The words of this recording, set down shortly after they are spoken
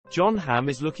Jon Hamm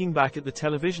is looking back at the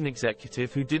television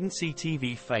executive who didn't see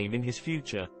TV fame in his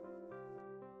future.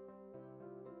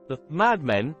 The Mad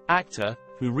Men actor,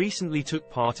 who recently took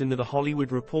part in the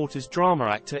Hollywood Reporter's Drama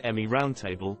Actor Emmy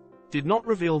Roundtable, did not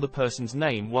reveal the person's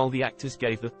name while the actors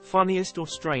gave the funniest or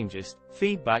strangest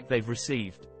feedback they've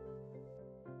received.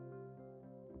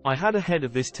 "I had a head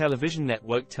of this television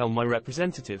network tell my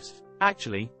representatives,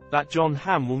 actually, that Jon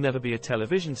Hamm will never be a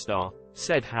television star,"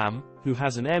 said Hamm, who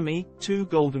has an Emmy, 2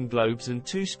 Golden Globes and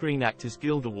 2 Screen Actors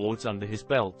Guild Awards under his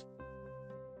belt.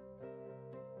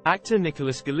 Actor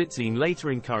Nicholas Galitzine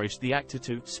later encouraged the actor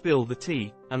to spill the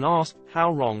tea, and asked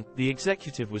how wrong the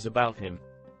executive was about him.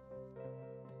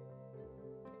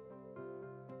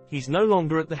 "He's no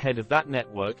longer at the head of that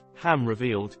network," Hamm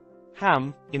revealed.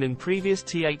 Hamm, in a previous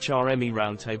THR Emmy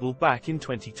roundtable back in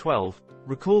 2012,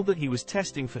 recalled that he was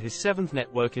testing for his 7th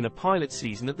network in a pilot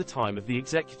season at the time of the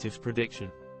executive's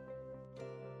prediction.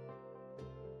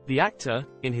 The actor,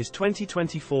 in his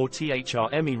 2024 THR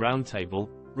Emmy roundtable,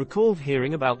 recalled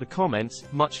hearing about the comments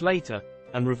much later,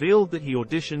 and revealed that he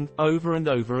auditioned over and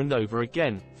over and over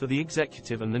again for the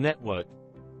executive and the network.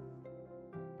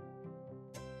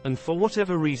 "And for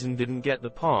whatever reason didn't get the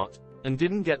part, and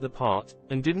didn't get the part,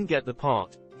 and didn't get the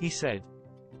part," he said.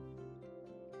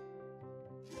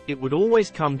 "It would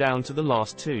always come down to the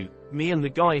last 2, me and the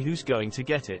guy who's going to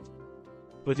get it.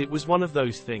 But it was one of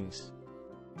those things."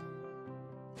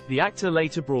 The actor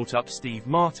later brought up Steve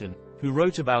Martin, who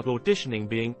wrote about auditioning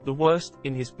being the worst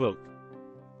in his book.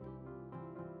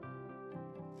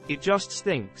 "It just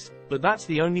stinks, but that's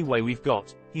the only way we've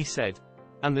got," he said.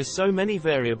 "And there's so many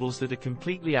variables that are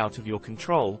completely out of your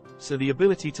control, so the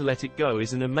ability to let it go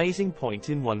is an amazing point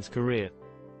in one's career.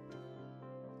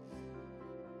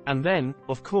 And then,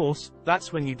 of course,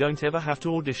 that's when you don't ever have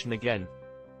to audition again."